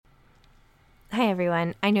Hi,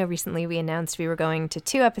 everyone. I know recently we announced we were going to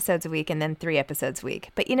 2 episodes a week and then 3 episodes a week.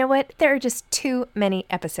 But you know what? There are just too many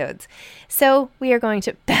episodes. So we are going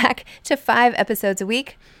back to 5 episodes a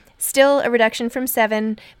week. Still a reduction from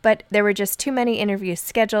 7, but there were just too many interviews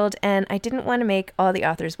scheduled, and I didn't want to make all the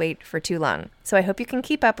authors wait for too long. So I hope you can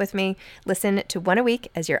keep up with me. Listen to 1 a week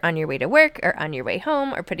as you're on your way to work or on your way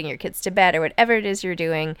home or putting your kids to bed or whatever it is you're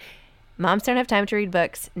doing. Moms Don't Have Time to Read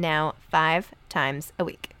Books, now 5 times a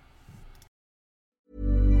week.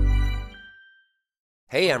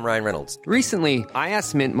 Hey, I'm Ryan Reynolds. Recently, I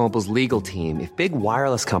asked Mint Mobile's legal team if big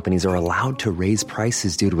wireless companies are allowed to raise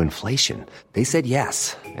prices due to inflation. They said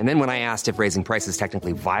yes. And then when I asked if raising prices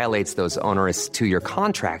technically violates those onerous 2-year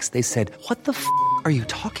contracts, they said, "What the f*** are you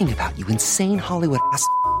talking about, you insane Hollywood ass?"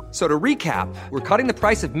 So to recap, we're cutting the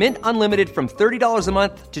price of Mint Unlimited from $30 a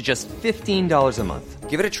month to just $15 a month.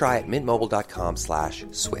 Give it a try at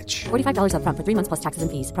mintmobile.com/switch. $45 up front for 3 months plus taxes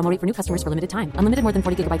and fees. Promo rate for new customers for limited time. Unlimited more than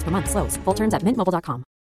 40 gigabytes per month. Slows full terms at mintmobile.com.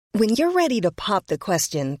 When you're ready to pop the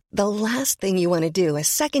question, the last thing you want to do is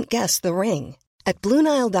second-guess the ring. At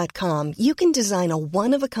BlueNile.com, you can design a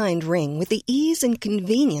one-of-a-kind ring with the ease and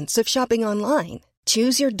convenience of shopping online.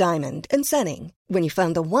 Choose your diamond and setting. When you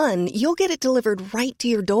find the one, you'll get it delivered right to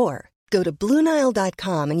your door. Go to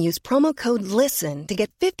BlueNile.com and use promo code LISTEN to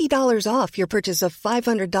get $50 off your purchase of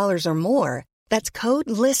 $500 or more. That's code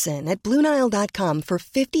LISTEN at BlueNile.com for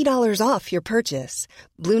 $50 off your purchase.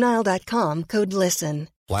 BlueNile.com, code LISTEN.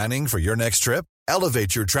 Planning for your next trip?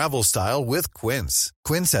 Elevate your travel style with Quince.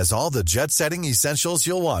 Quince has all the jet-setting essentials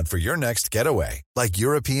you'll want for your next getaway, like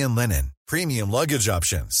European linen, premium luggage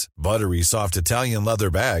options, buttery soft Italian leather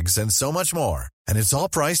bags, and so much more. And it's all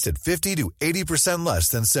priced at 50 to 80% less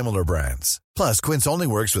than similar brands. Plus, Quince only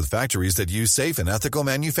works with factories that use safe and ethical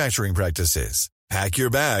manufacturing practices. Pack your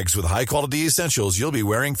bags with high-quality essentials you'll be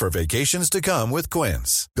wearing for vacations to come with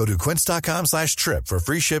Quince. Go to quince.com/trip for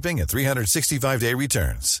free shipping and 365-day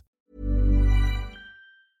returns.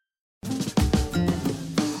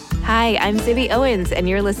 Hi, I'm Zibby Owens, and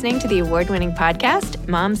you're listening to the award-winning podcast,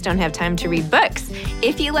 Moms Don't Have Time to Read Books.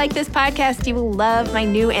 If you like this podcast, you will love my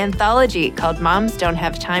new anthology called Moms Don't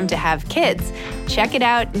Have Time to Have Kids. Check it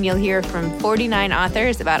out, and you'll hear from 49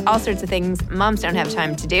 authors about all sorts of things moms don't have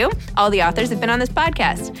time to do. All the authors have been on this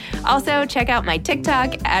podcast. Also, check out my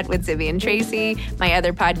TikTok, @with Zibby and Tracy, my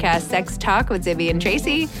other podcast, Sex Talk with Zibby and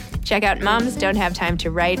Tracy. Check out Moms Don't Have Time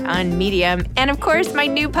to Write on Medium. And of course, my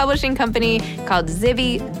new publishing company called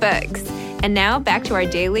Zibby Books. And now back to our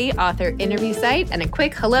daily author interview site and a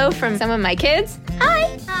quick hello from some of my kids.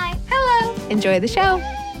 Hi. Hi. Hello. Enjoy the show.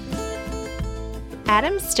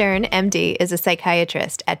 Adam Stern, MD, is a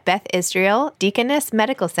psychiatrist at Beth Israel Deaconess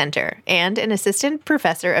Medical Center and an assistant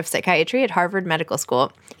professor of psychiatry at Harvard Medical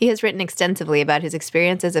School. He has written extensively about his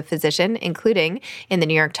experience as a physician, including in the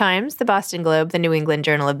New York Times, the Boston Globe, the New England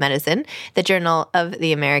Journal of Medicine, the Journal of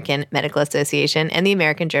the American Medical Association, and the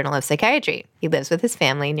American Journal of Psychiatry. He lives with his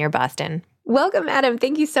family near Boston. Welcome, Adam.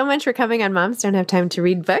 Thank you so much for coming on Moms Don't Have Time to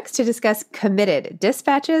Read Books to discuss Committed: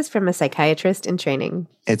 Dispatches from a Psychiatrist in Training.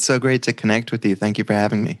 It's so great to connect with you. Thank you for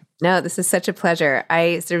having me. No, this is such a pleasure.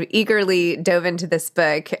 I sort of eagerly dove into this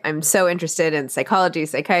book. I'm so interested in psychology,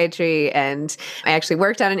 psychiatry, and I actually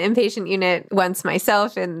worked on an inpatient unit once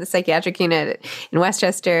myself in the psychiatric unit in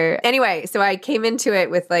Westchester. Anyway, so I came into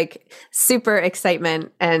it with like super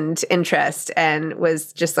excitement and interest and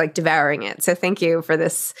was just like devouring it. So thank you for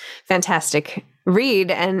this fantastic read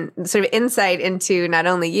and sort of insight into not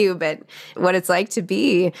only you, but what it's like to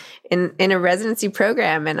be in a residency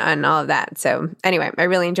program and all of that. So anyway, I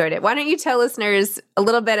really enjoyed it. Why don't you tell listeners a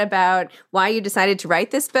little bit about why you decided to write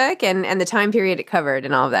this book and the time period it covered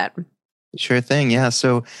and all of that? Sure thing. Yeah.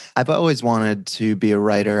 So I've always wanted to be a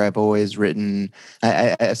writer. I've always written.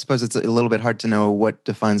 I suppose it's a little bit hard to know what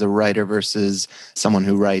defines a writer versus someone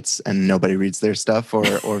who writes and nobody reads their stuff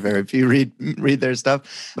or very few read their stuff.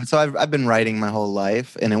 But so I've been writing my whole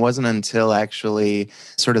life. And it wasn't until actually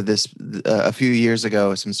sort of a few years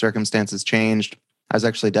ago, some circumstances changed. I was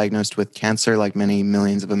actually diagnosed with cancer, like many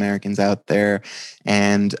millions of Americans out there.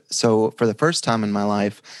 And so for the first time in my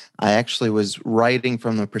life, I actually was writing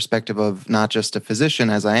from the perspective of not just a physician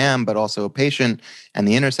as I am, but also a patient and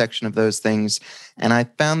the intersection of those things. And I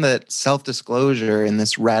found that self-disclosure in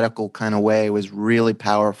this radical kind of way was really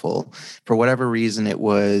powerful. For whatever reason, it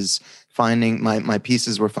was finding my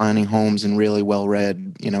pieces were finding homes in really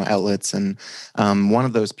well-read, outlets. And one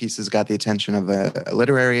of those pieces got the attention of a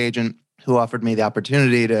literary agent who offered me the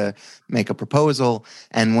opportunity to make a proposal.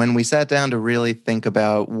 And when we sat down to really think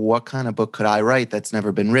about what kind of book could I write that's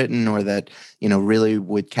never been written or that, really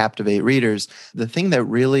would captivate readers, the thing that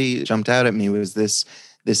really jumped out at me was this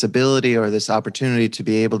this ability or this opportunity to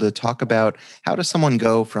be able to talk about how does someone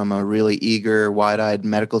go from a really eager, wide-eyed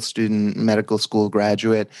medical student, medical school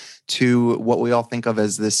graduate to what we all think of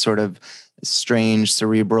as this sort of strange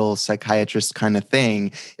cerebral psychiatrist kind of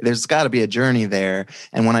thing. There's got to be a journey there.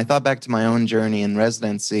 And when I thought back to my own journey in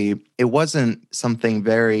residency, it wasn't something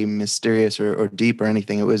very mysterious or deep or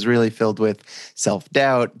anything. It was really filled with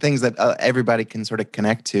self-doubt, things that everybody can sort of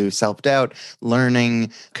connect to. Self-doubt,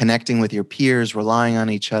 learning, connecting with your peers, relying on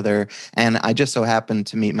each other. And I just so happened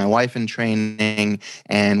to meet my wife in training,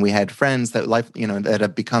 and we had friends that that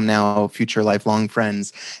have become now future lifelong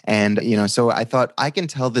friends. And, so I thought I can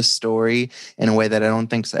tell this story in a way that I don't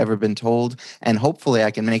think's ever been told. And hopefully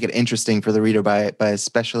I can make it interesting for the reader by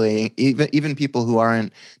especially even people who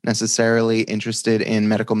aren't necessarily interested in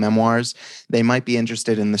medical memoirs. They might be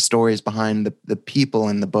interested in the stories behind the people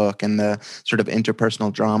in the book and the sort of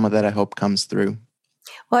interpersonal drama that I hope comes through.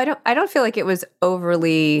 Well, I don't feel like it was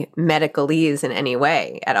overly medicalese in any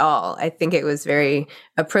way at all. I think it was very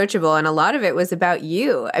approachable, and a lot of it was about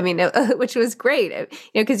you. I mean, which was great,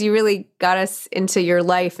 because you really got us into your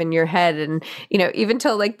life and your head, and even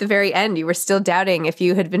till like the very end, you were still doubting if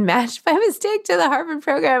you had been matched by mistake to the Harvard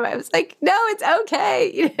program. I was like, no, it's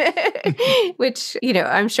okay. Which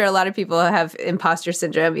I'm sure a lot of people have imposter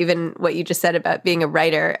syndrome. Even what you just said about being a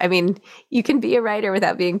writer. I mean, you can be a writer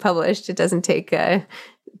without being published. It doesn't take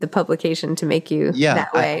the publication to make you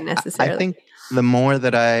that way necessarily. I think the more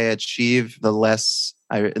that I achieve, the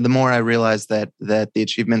more I realize that the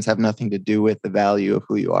achievements have nothing to do with the value of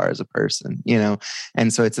who you are as a person,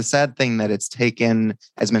 And so it's a sad thing that it's taken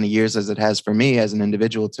as many years as it has for me as an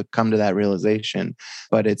individual to come to that realization.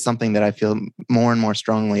 But it's something that I feel more and more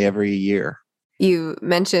strongly every year. You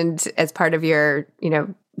mentioned as part of your,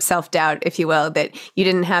 self-doubt, if you will, that you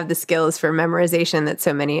didn't have the skills for memorization that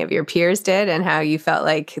so many of your peers did, and how you felt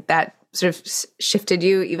like that sort of shifted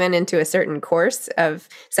you even into a certain course of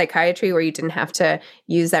psychiatry where you didn't have to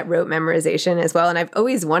use that rote memorization as well. And I've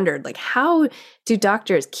always wondered, like, how do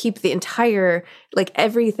doctors keep the entire, like,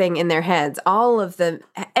 everything in their heads,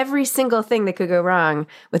 every single thing that could go wrong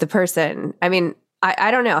with a person? I mean,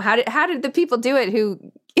 I don't know. How did the people do it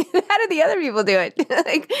how did the other people do it?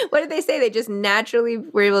 Like, what did they say? They just naturally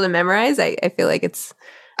were able to memorize? I feel like it's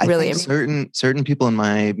really important. Certain people in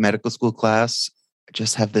my medical school class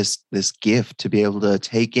just have this gift to be able to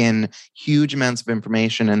take in huge amounts of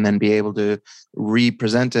information and then be able to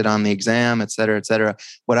represent it on the exam, et cetera, et cetera.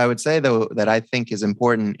 What I would say, though, that I think is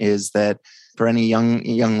important is that for any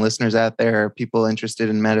young listeners out there, people interested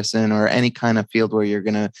in medicine or any kind of field where you're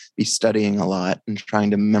going to be studying a lot and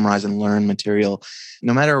trying to memorize and learn material,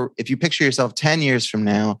 no matter if you picture yourself 10 years from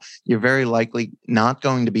now, you're very likely not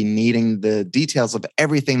going to be needing the details of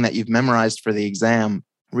everything that you've memorized for the exam.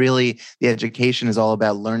 Really, the education is all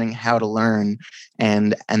about learning how to learn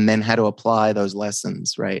and then how to apply those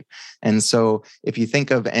lessons, right? And so if you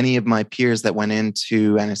think of any of my peers that went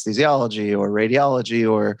into anesthesiology or radiology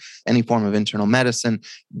or any form of internal medicine,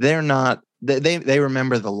 they're not, they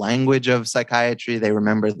remember the language of psychiatry, they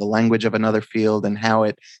remember the language of another field and how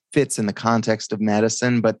it fits in the context of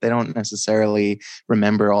medicine, but they don't necessarily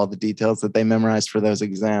remember all the details that they memorized for those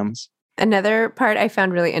exams. Another part I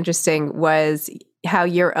found really interesting was how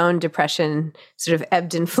your own depression sort of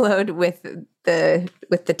ebbed and flowed with the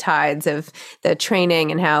tides of the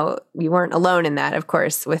training, and how you weren't alone in that, of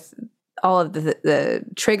course, with all of the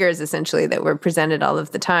triggers essentially that were presented all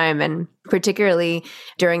of the time, and particularly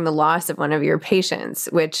during the loss of one of your patients,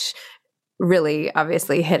 which really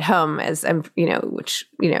obviously hit home as which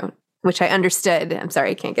I understood. I'm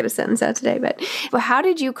sorry, I can't get a sentence out today, but how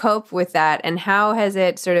did you cope with that, and how has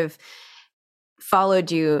it sort of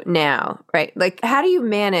followed you now, right? Like, how do you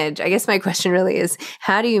manage, I guess my question really is,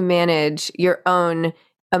 how do you manage your own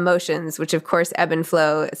emotions, which of course ebb and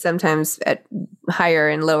flow, sometimes at higher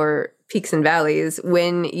and lower peaks and valleys,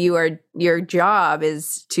 when your job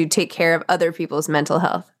is to take care of other people's mental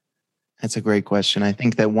health? That's a great question. I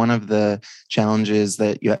think that one of the challenges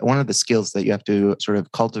one of the skills that you have to sort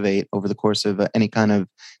of cultivate over the course of any kind of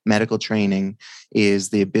medical training is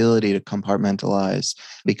the ability to compartmentalize,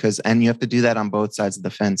 and you have to do that on both sides of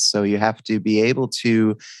the fence. So you have to be able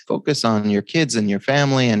to focus on your kids and your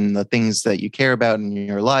family and the things that you care about in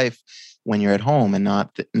your life when you're at home, and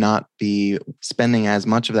not be spending as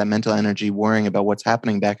much of that mental energy worrying about what's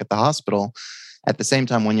happening back at the hospital. At the same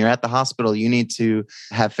time, when you're at the hospital, you need to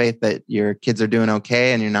have faith that your kids are doing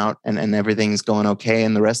okay and you're not, and everything's going okay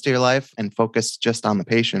in the rest of your life, and focus just on the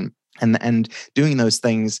patient. And doing those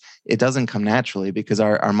things, it doesn't come naturally because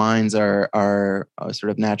our minds are sort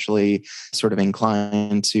of naturally sort of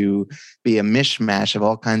inclined to be a mishmash of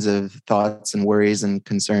all kinds of thoughts and worries and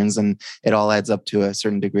concerns, and it all adds up to a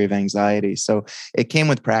certain degree of anxiety. So it came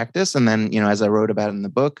with practice, and then as I wrote about in the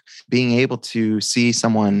book, being able to see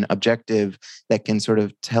someone objective that can sort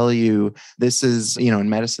of tell you this is in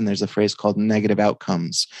medicine. There's a phrase called negative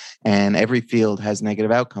outcomes, and every field has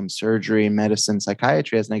negative outcomes. Surgery, medicine,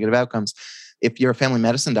 psychiatry has negative outcomes. If you're a family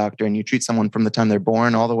medicine doctor and you treat someone from the time they're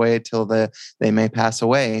born all the way till they may pass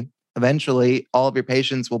away, eventually all of your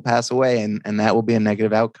patients will pass away, and that will be a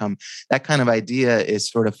negative outcome. That kind of idea is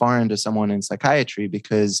sort of foreign to someone in psychiatry,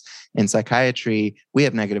 because in psychiatry, we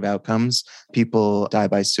have negative outcomes. People die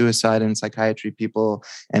by suicide in psychiatry. People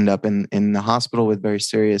end up in the hospital with very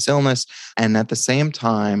serious illness. And at the same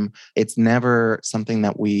time, it's never something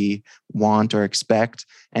that we want or expect.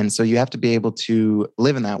 And so you have to be able to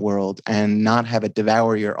live in that world and not have it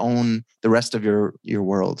devour the rest of your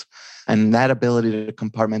world. And that ability to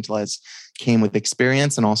compartmentalize came with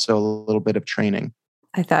experience and also a little bit of training.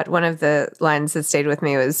 I thought one of the lines that stayed with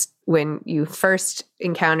me was when you first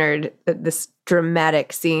encountered this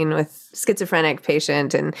dramatic scene with schizophrenic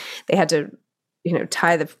patient, and they had to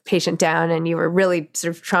tie the patient down, and you were really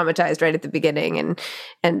sort of traumatized right at the beginning.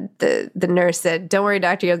 And the nurse said, "Don't worry,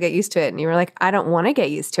 doctor, you'll get used to it." And you were like, "I don't want to get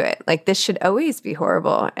used to it. Like, this should always be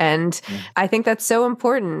horrible." And I think that's so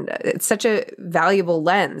important. It's such a valuable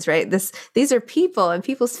lens, right? These are people and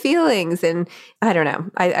people's feelings. And I don't know.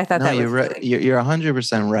 I thought that was right. You're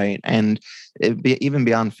 100% right. And even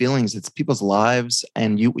beyond feelings, it's people's lives,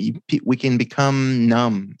 and we can become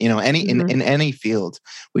numb. In any field,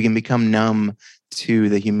 we can become numb to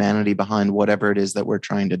the humanity behind whatever it is that we're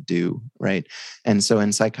trying to do, right? And so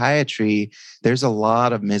in psychiatry, there's a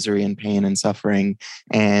lot of misery and pain and suffering,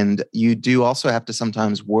 and you do also have to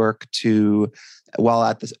sometimes work to, while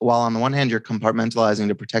on the one hand you're compartmentalizing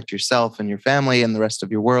to protect yourself and your family and the rest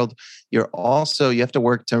of your world, you have to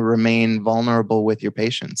work to remain vulnerable with your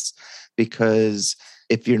patients, because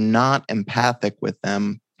if you're not empathic with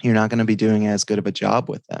them, you're not going to be doing as good of a job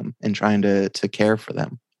with them and trying to care for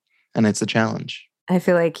them. And it's a challenge. I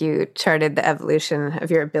feel like you charted the evolution of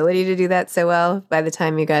your ability to do that so well by the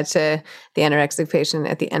time you got to the anorexic patient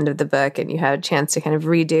at the end of the book, and you had a chance to kind of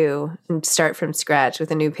redo and start from scratch with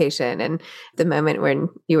a new patient. And the moment when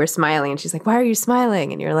you were smiling and she's like, "Why are you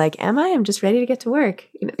smiling?" And you're like, "Am I? I'm just ready to get to work."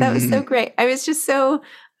 That was so great. I was just so,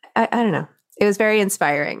 I don't know. It was very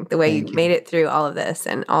inspiring the way you made it through all of this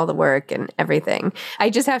and all the work and everything.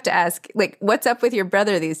 I just have to ask, what's up with your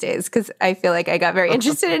brother these days? Because I feel like I got very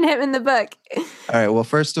interested in him in the book. All right. Well,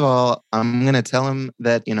 first of all, I'm going to tell him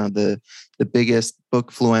that, the biggest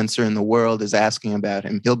bookfluencer in the world is asking about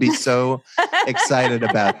him. He'll be so excited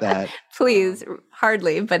about that. Please,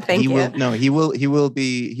 hardly, but thank you. He'll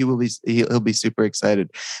be super excited.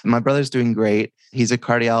 My brother's doing great. He's a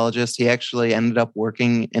cardiologist. He actually ended up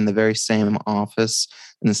working in the very same office,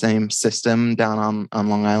 in the same system down on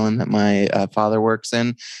Long Island that my father works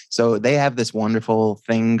in. So they have this wonderful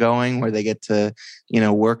thing going where they get to,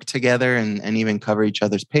 work together and even cover each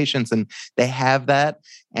other's patients. And they have that.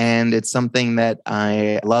 And it's something that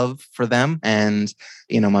I love for them. And,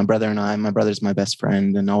 my brother's my best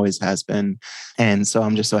friend and always has been. And so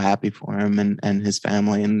I'm just so happy for him and his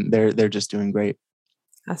family. And they're just doing great.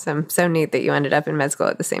 Awesome. So neat that you ended up in med school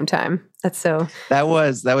at the same time. That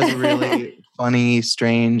was really funny,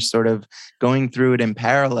 strange, sort of going through it in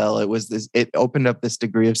parallel. It opened up this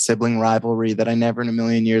degree of sibling rivalry that I never in a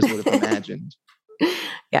million years would have imagined.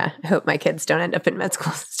 Yeah, I hope my kids don't end up in med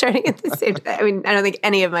school starting at the same time. I mean, I don't think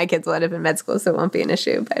any of my kids will end up in med school, so it won't be an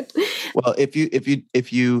issue. But well,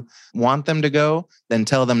 if you want them to go, then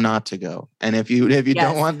tell them not to go. And if you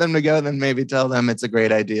don't want them to go, then maybe tell them it's a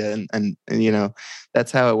great idea. And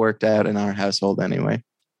that's how it worked out in our household anyway.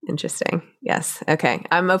 Interesting. Yes. Okay.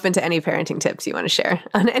 I'm open to any parenting tips you want to share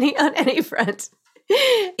on any front.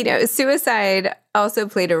 Suicide also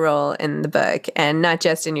played a role in the book, and not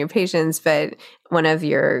just in your patients, but one of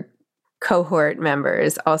your cohort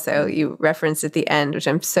members also you referenced at the end, which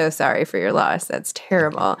I'm so sorry for your loss. That's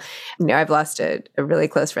terrible. I've lost a really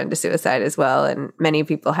close friend to suicide as well, and many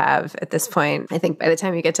people have at this point. I think by the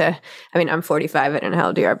time you get to, I'm 45, I don't know how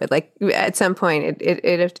old you are, but at some point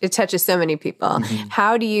it touches so many people. Mm-hmm.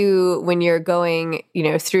 How do you, when you're going,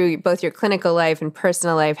 through both your clinical life and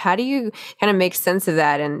personal life, how do you kind of make sense of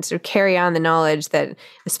that and sort of carry on the knowledge that,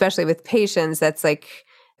 especially with patients, that's like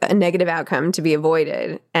a negative outcome to be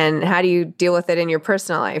avoided? And how do you deal with it in your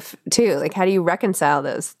personal life too? How do you reconcile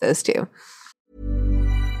those two?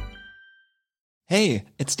 Hey,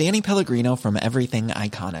 it's Danny Pellegrino from Everything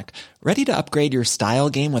Iconic. Ready to upgrade your style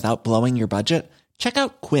game without blowing your budget? Check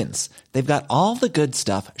out Quince. They've got all the good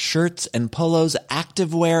stuff, shirts and polos,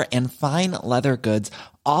 activewear, and fine leather goods,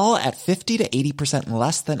 all at 50 to 80%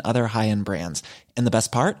 less than other high-end brands. And the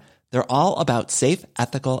best part? They're all about safe,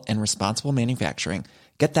 ethical, and responsible manufacturing.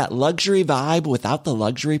 Get that luxury vibe without the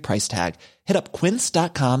luxury price tag. Hit up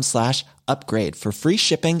quince.com/upgrade for free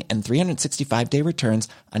shipping and 365-day returns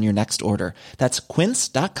on your next order. That's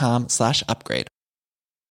quince.com/upgrade.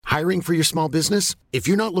 Hiring for your small business? If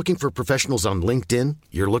you're not looking for professionals on LinkedIn,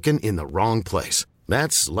 you're looking in the wrong place.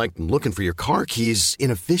 That's like looking for your car keys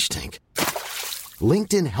in a fish tank.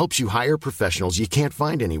 LinkedIn helps you hire professionals you can't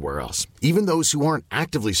find anywhere else, even those who aren't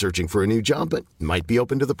actively searching for a new job but might be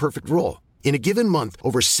open to the perfect role. In a given month,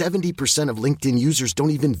 over 70% of LinkedIn users don't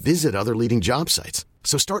even visit other leading job sites.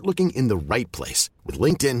 So start looking in the right place. With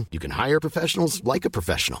LinkedIn, you can hire professionals like a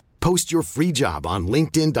professional. Post your free job on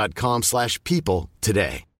linkedin.com/people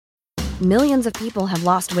today. Millions of people have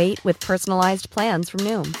lost weight with personalized plans from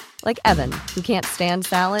Noom. Like Evan, who can't stand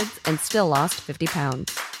salads and still lost 50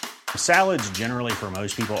 pounds. Salads generally for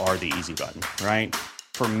most people are the easy button, right?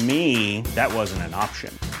 For me, that wasn't an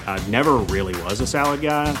option. I never really was a salad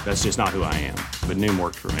guy. That's just not who I am. But Noom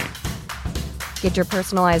worked for me. Get your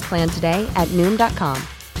personalized plan today at Noom.com.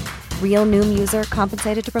 Real Noom user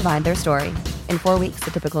compensated to provide their story. In 4 weeks,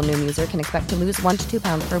 the typical Noom user can expect to lose 1 to 2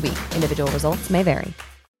 pounds per week. Individual results may vary.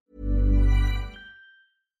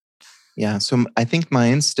 Yeah. So I think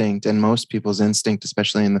my instinct, and most people's instinct,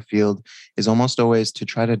 especially in the field, is almost always to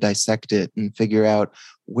try to dissect it and figure out,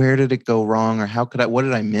 where did it go wrong, or what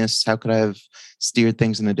did I miss? How could I have steered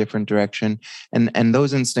things in a different direction? And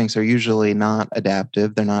those instincts are usually not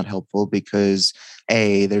adaptive. They're not helpful because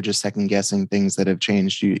they're just second guessing things that have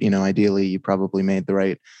changed. You know, ideally you probably made the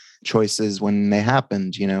right choices when they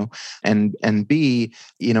happened, and B,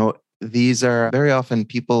 these are very often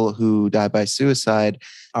people who die by suicide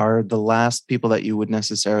are the last people that you would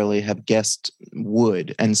necessarily have guessed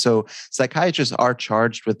would. And so psychiatrists are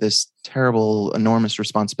charged with this terrible, enormous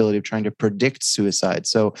responsibility of trying to predict suicide.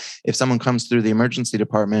 So if someone comes through the emergency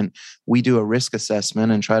department, we do a risk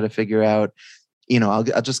assessment and try to figure out, I'll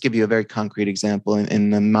just give you a very concrete example. In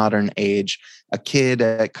the modern age, a kid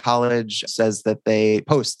at college says that they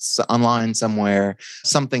posts online somewhere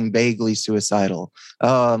something vaguely suicidal.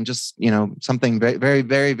 Something very, very,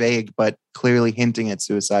 very vague, but clearly hinting at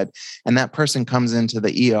suicide. And that person comes into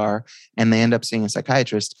the ER and they end up seeing a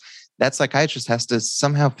psychiatrist. That psychiatrist has to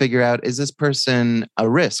somehow figure out, is this person a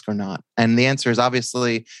risk or not? And the answer is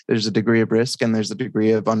obviously there's a degree of risk and there's a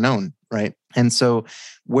degree of unknown, right? And so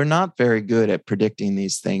we're not very good at predicting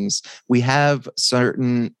these things. We have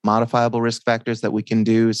certain modifiable risk factors that we can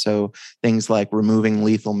do. So things like removing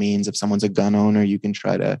lethal means. If someone's a gun owner, you can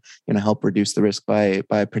try to help reduce the risk by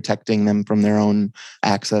protecting them from their own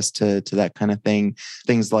access to that kind of thing.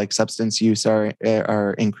 Things like substance use are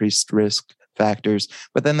increased risk factors.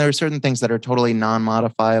 But then there are certain things that are totally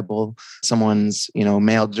non-modifiable. Someone's,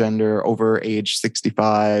 male gender, over age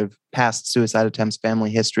 65, past suicide attempts,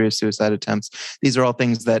 family history of suicide attempts. These are all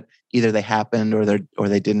things that either they happened or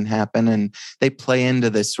they didn't happen. And they play into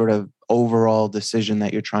this sort of overall decision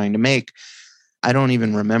that you're trying to make. I don't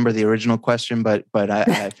even remember the original question, but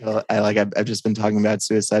I feel I've just been talking about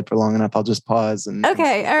suicide for long enough. I'll just pause.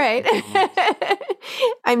 Okay. All right.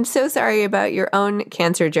 I'm so sorry about your own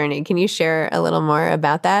cancer journey. Can you share a little more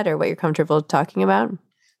about that or what you're comfortable talking about?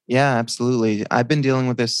 Yeah, absolutely. I've been dealing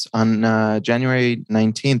with this on January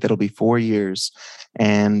 19th. It'll be 4 years.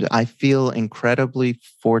 And I feel incredibly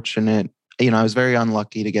fortunate. I was very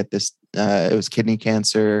unlucky to get this. It was kidney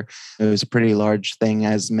cancer. It was a pretty large thing,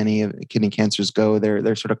 as many of kidney cancers go.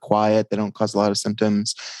 They're sort of quiet. They don't cause a lot of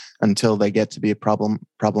symptoms until they get to be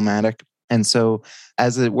problematic. And so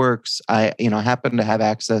as it works, I happen to have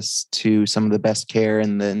access to some of the best care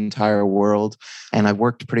in the entire world. And I've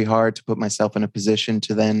worked pretty hard to put myself in a position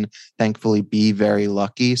to then thankfully be very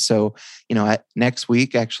lucky. So, next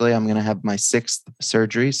week, actually, I'm going to have my 6th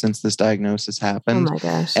surgery since this diagnosis happened. Oh my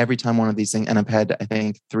gosh. Every time one of these things, and I've had, I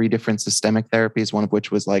think, 3 different systemic therapies, one of which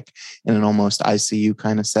was like in an almost ICU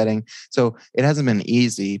kind of setting. So it hasn't been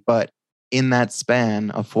easy, but in that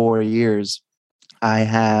span of 4 years, I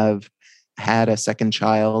have had a second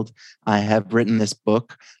child. I have written this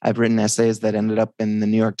book. I've written essays that ended up in the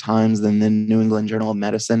New York Times and the New England Journal of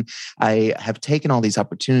Medicine. I have taken all these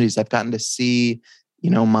opportunities. I've gotten to see,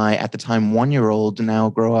 my, at the time, 1-year-old now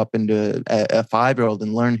grow up into a 5-year-old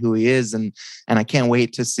and learn who he is. And I can't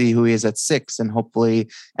wait to see who he is at 6 and hopefully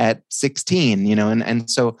at 16, and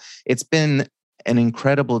so it's been an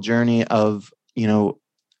incredible journey of,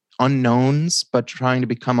 unknowns, but trying to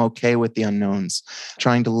become okay with the unknowns,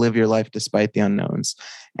 trying to live your life despite the unknowns.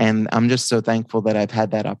 And I'm just so thankful that I've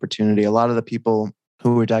had that opportunity. A lot of the people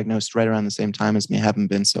who were diagnosed right around the same time as me haven't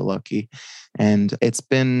been so lucky. And it's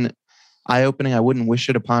been eye-opening. I wouldn't wish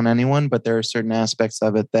it upon anyone, but there are certain aspects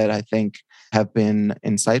of it that I think have been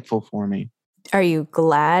insightful for me. Are you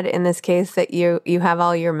glad in this case that you have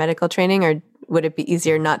all your medical training, or would it be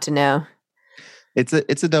easier not to know? It's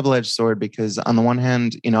a double-edged sword, because on the one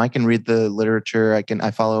hand, I can read the literature.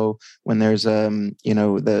 I follow when there's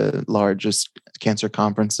the largest cancer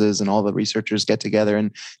conferences and all the researchers get together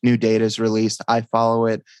and new data is released. I follow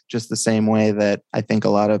it just the same way that I think a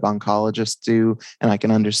lot of oncologists do, and I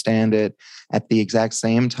can understand it. At the exact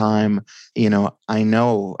same time, I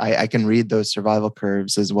know I can read those survival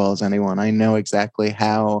curves as well as anyone. I know exactly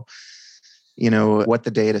how, what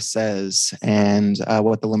the data says and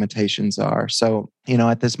what the limitations are. So,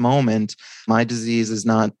 at this moment, my disease is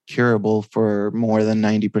not curable for more than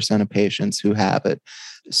 90% of patients who have it.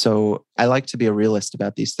 So I like to be a realist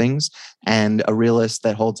about these things, and a realist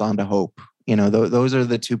that holds on to hope. Those are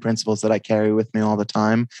the two principles that I carry with me all the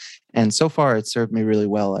time. And so far, it's served me really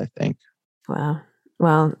well, I think. Wow.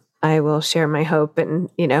 Well, I will share my hope and,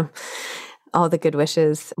 all the good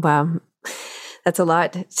wishes. Wow. That's a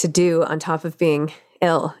lot to do on top of being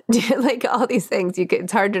ill. Like all these things,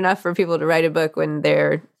 it's hard enough for people to write a book when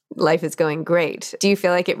their life is going great. Do you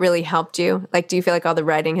feel like it really helped you? Like, do you feel like all the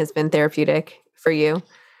writing has been therapeutic for you?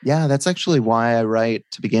 Yeah, that's actually why I write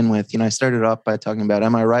to begin with. I started off by talking about,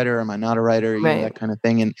 am I a writer? Am I not a writer? Right. That kind of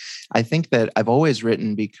thing. And I think that I've always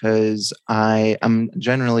written because I'm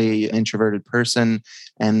generally an introverted person,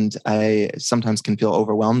 and I sometimes can feel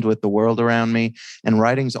overwhelmed with the world around me. And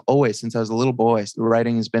writing's always, since I was a little boy,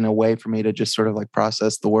 writing has been a way for me to just sort of like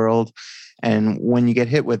process the world. And when you get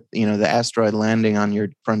hit with, the asteroid landing on your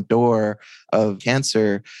front door of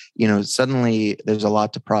cancer, suddenly there's a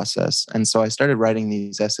lot to process. And so I started writing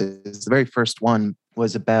these essays. The very first one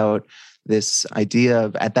was about this idea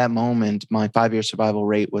of, at that moment, my 5-year survival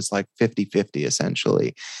rate was like 50-50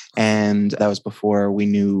 essentially. And that was before we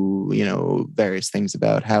knew, various things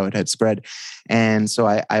about how it had spread. And so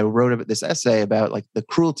I wrote this essay about like the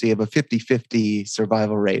cruelty of a 50-50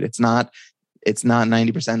 survival rate. It's not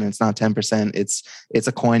 90% and it's not 10%. It's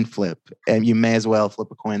a coin flip, and you may as well flip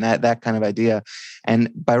a coin, that kind of idea.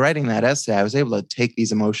 And by writing that essay, I was able to take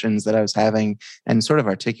these emotions that I was having and sort of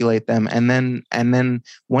articulate them. And then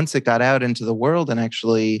once it got out into the world and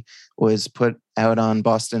actually was put out on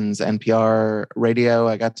Boston's NPR radio,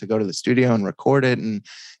 I got to go to the studio and record it, and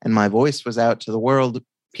my voice was out to the world.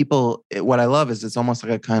 People, what I love is it's almost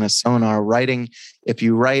like a kind of sonar. Writing, if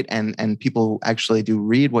you write and people actually do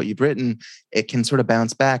read what you've written, it can sort of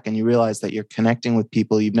bounce back, and you realize that you're connecting with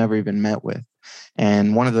people you've never even met with.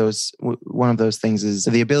 And one of those things is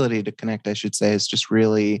the ability to connect, I should say, is just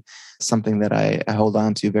really something that I hold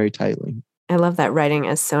on to very tightly. I love that, writing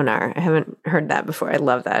as sonar. I haven't heard that before. I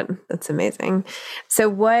love that. That's amazing. So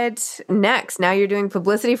what next? Now you're doing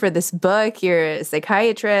publicity for this book. You're a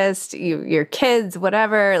psychiatrist, your kids,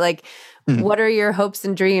 whatever. Like, what are your hopes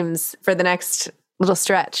and dreams for the next little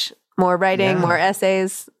stretch? More writing, more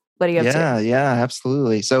essays? What are you up to? Yeah,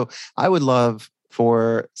 absolutely. So I would love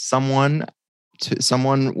for someone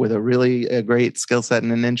with a great skill set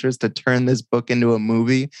and an interest to turn this book into a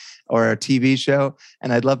movie or a TV show.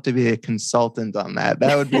 And I'd love to be a consultant on that.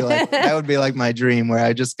 That would be like my dream, where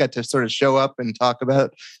I just get to sort of show up and talk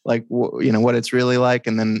about like, what it's really like.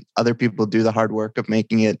 And then other people do the hard work of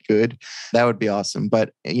making it good. That would be awesome.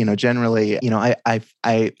 But, generally, I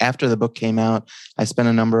after the book came out, I spent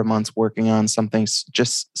a number of months working on something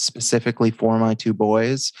just specifically for my 2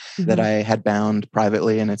 boys that I had bound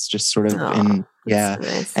privately. And it's just sort of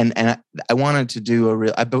nice. And I wanted to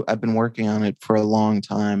do I've been working on it for a long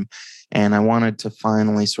time, and I wanted to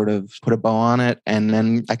finally sort of put a bow on it, and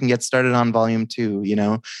then I can get started on volume 2.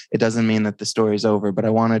 It doesn't mean that the story's over, but I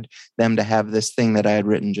wanted them to have this thing that I had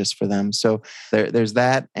written just for them. So there's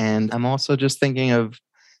that. And I'm also just thinking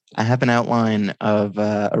I have an outline of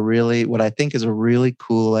what I think is a really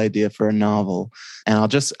cool idea for a novel.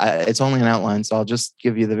 And it's only an outline, so I'll just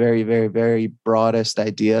give you the very, very, very broadest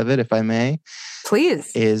idea of it, if I may.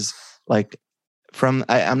 Please. Is like,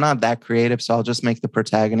 I'm not that creative, so I'll just make the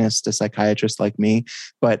protagonist a psychiatrist like me.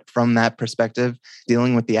 But from that perspective,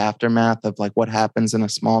 dealing with the aftermath of like what happens in a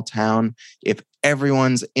small town if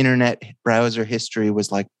everyone's internet browser history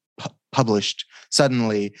was like published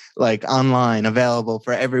suddenly, like online, available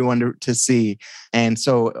for everyone to see. And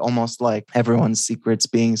so almost like everyone's secrets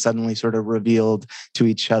being suddenly sort of revealed to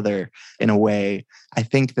each other in a way. I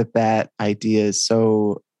think that idea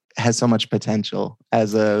has so much potential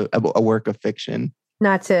as a work of fiction.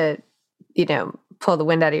 not to, pull the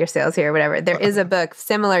wind out of your sails here or whatever. There is a book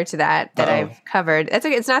similar to that I've covered. That's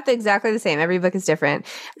okay. It's not exactly the same. Every book is different.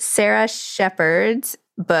 Sarah Shepard's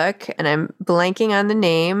book, and I'm blanking on the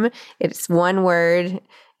name. It's one word.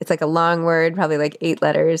 It's like a long word, probably like 8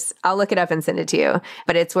 letters. I'll look it up and send it to you.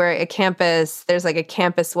 But it's where there's like a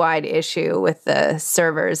campus-wide issue with the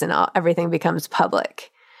servers and everything becomes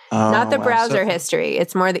public. Not the browser history.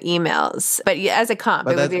 It's more the emails. But as a comp,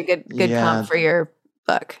 it would be a good comp for your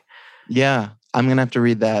book. Yeah. I'm going to have to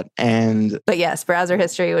read that. But yes, browser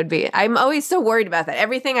history would be, I'm always so worried about that.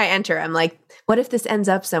 Everything I enter, I'm like, what if this ends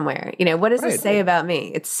up somewhere? What does this say about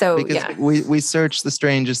me? It's so, because we search the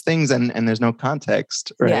strangest things and there's no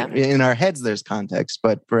context, right? Yeah. In our heads, there's context,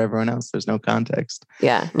 but for everyone else, there's no context.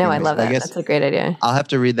 Yeah. No, I love that. That's a great idea. I'll have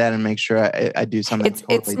to read that and make sure I do something.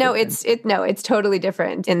 It's totally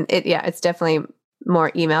different. And it's definitely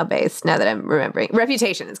more email based now that I'm remembering.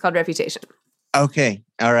 Reputation. It's called Reputation. Okay.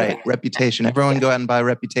 All right. Okay. Reputation. Everyone go out and buy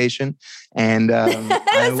Reputation. And sorry,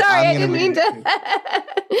 I didn't mean to.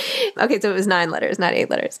 Okay, so it was 9 letters, not 8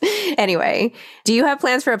 letters. Anyway, do you have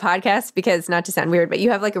plans for a podcast? Because not to sound weird, but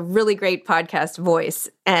you have like a really great podcast voice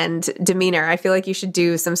and demeanor. I feel like you should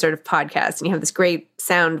do some sort of podcast, and you have this great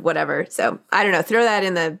sound, whatever. So I don't know. Throw that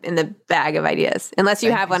in the bag of ideas, unless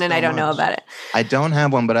you have one and I don't know about it. I don't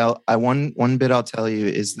have one, but one bit I'll tell you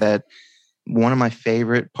is that one of my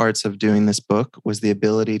favorite parts of doing this book was the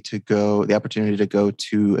opportunity to go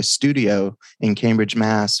to a studio in Cambridge,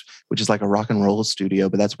 Mass, which is like a rock and roll studio,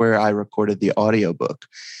 but that's where I recorded the audiobook.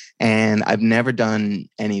 And I've never done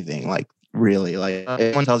anything like really, like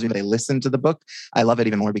everyone tells me they listen to the book. I love it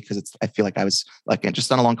even more because I feel like I was like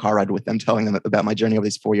just on a long car ride with them, telling them about my journey over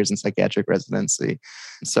these 4 years in psychiatric residency.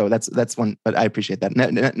 So that's one, but I appreciate that.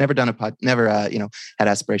 Never done had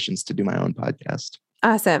aspirations to do my own podcast.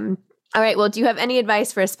 Awesome. All right. Well, do you have any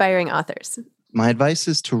advice for aspiring authors? My advice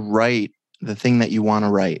is to write the thing that you want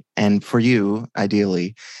to write, and for you,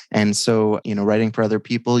 ideally. And so, writing for other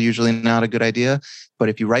people, usually not a good idea. But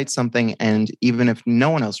if you write something, and even if no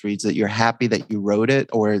one else reads it, you're happy that you wrote it,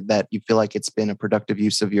 or that you feel like it's been a productive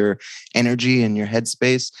use of your energy and your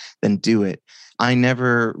headspace, then do it. I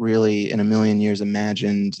never really in a million years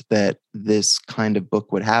imagined that this kind of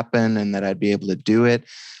book would happen and that I'd be able to do it.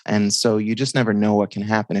 And so you just never know what can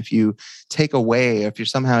happen. If you take away, if you're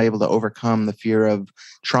somehow able to overcome the fear of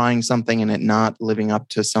trying something and it not living up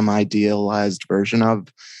to some idealized version of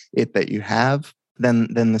it that you have, then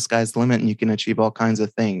the sky's the limit and you can achieve all kinds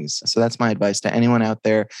of things. So that's my advice to anyone out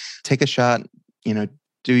there. Take a shot,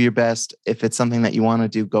 do your best. If it's something that you want to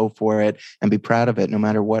do, go for it and be proud of it no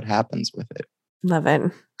matter what happens with it. Love it.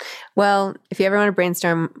 Well, if you ever want to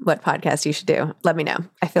brainstorm what podcast you should do, let me know.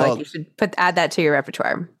 I feel like you should add that to your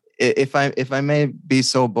repertoire. If I may be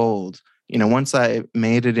so bold, once I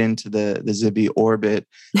made it into the Zibby orbit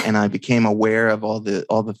and I became aware of all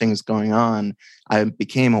the things going on, I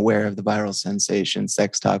became aware of the viral sensation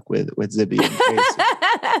Sex Talk with Zibby and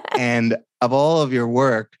Tracy. And of all of your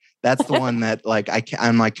work, that's the one that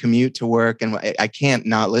on my commute to work, and I can't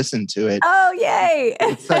not listen to it. Oh, yay!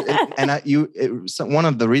 One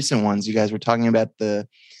of the recent ones, you guys were talking about the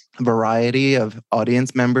variety of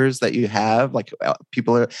audience members that you have, like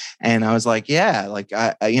people are, and I was like, yeah, like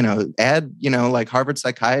I add, like Harvard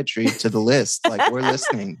Psychiatry to the list. Like we're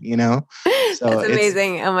listening, So that's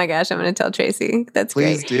amazing. Oh my gosh, I'm going to tell Tracy. That's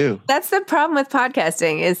great. Please do. That's the problem with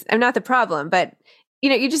podcasting not the problem, but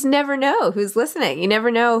you just never know who's listening. You never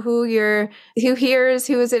know who hears,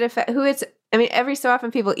 who it's. I mean, every so often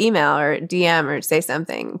people email or DM or say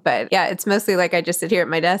something, but yeah, it's mostly like I just sit here at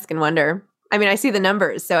my desk and wonder. I mean, I see the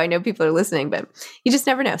numbers, so I know people are listening, but you just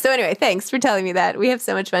never know. So anyway, thanks for telling me that. We have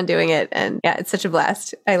so much fun doing it, and yeah, it's such a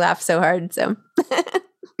blast. I laugh so hard. So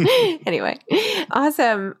anyway,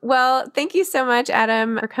 awesome. Well, thank you so much,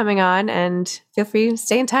 Adam, for coming on, and feel free to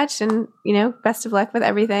stay in touch, and best of luck with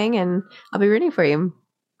everything, and I'll be rooting for you.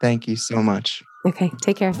 Thank you so much. Okay,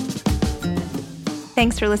 take care.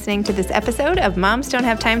 Thanks for listening to this episode of Moms Don't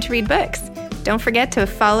Have Time to Read Books. Don't forget to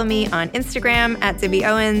follow me on Instagram at Zibby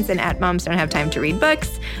Owens and at Moms Don't Have Time to Read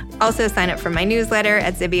Books. Also sign up for my newsletter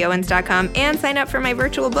at zibbyowens.com and sign up for my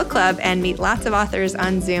virtual book club and meet lots of authors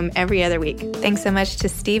on Zoom every other week. Thanks so much to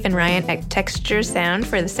Steve and Ryan at Texture Sound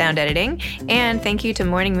for the sound editing. And thank you to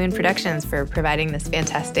Morning Moon Productions for providing this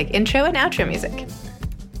fantastic intro and outro music.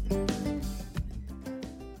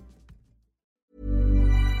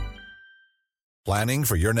 Planning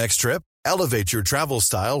for your next trip? Elevate your travel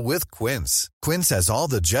style with Quince. Quince has all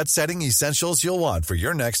the jet-setting essentials you'll want for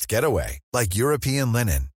your next getaway, like European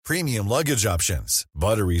linen, premium luggage options,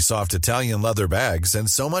 buttery soft Italian leather bags, and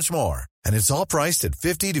so much more. And it's all priced at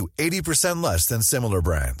 50 to 80% less than similar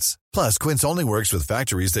brands. Plus, Quince only works with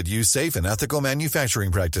factories that use safe and ethical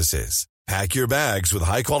manufacturing practices. Pack your bags with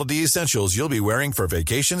high-quality essentials you'll be wearing for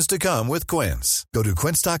vacations to come with Quince. Go to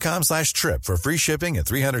quince.com/trip for free shipping and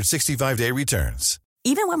 365-day returns.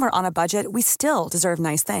 Even when we're on a budget, we still deserve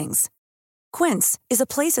nice things. Quince is a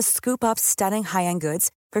place to scoop up stunning high-end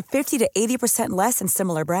goods for 50 to 80% less than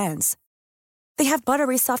similar brands. They have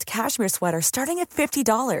buttery soft cashmere sweaters starting at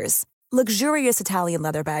 $50, luxurious Italian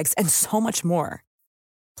leather bags, and so much more.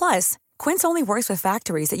 Plus, Quince only works with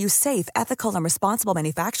factories that use safe, ethical, and responsible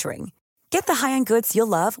manufacturing. Get the high-end goods you'll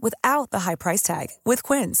love without the high price tag with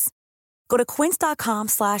Quince. Go to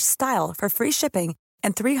quince.com/style for free shipping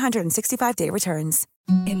and 365-day returns.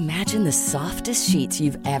 Imagine the softest sheets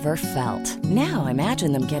you've ever felt. Now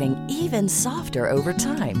imagine them getting even softer over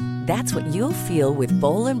time. That's what you'll feel with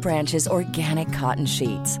Boll & Branch's organic cotton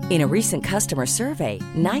sheets. In a recent customer survey,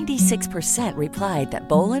 96% replied that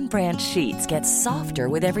Boll & Branch sheets get softer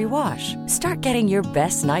with every wash. Start getting your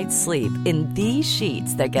best night's sleep in these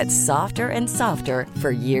sheets that get softer and softer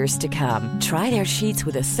for years to come. Try their sheets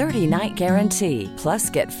with a 30-night guarantee. Plus,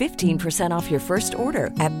 get 15% off your first order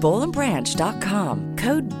at bollandbranch.com.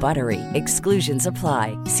 Code BUTTERY. Exclusions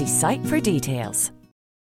apply. See site for details.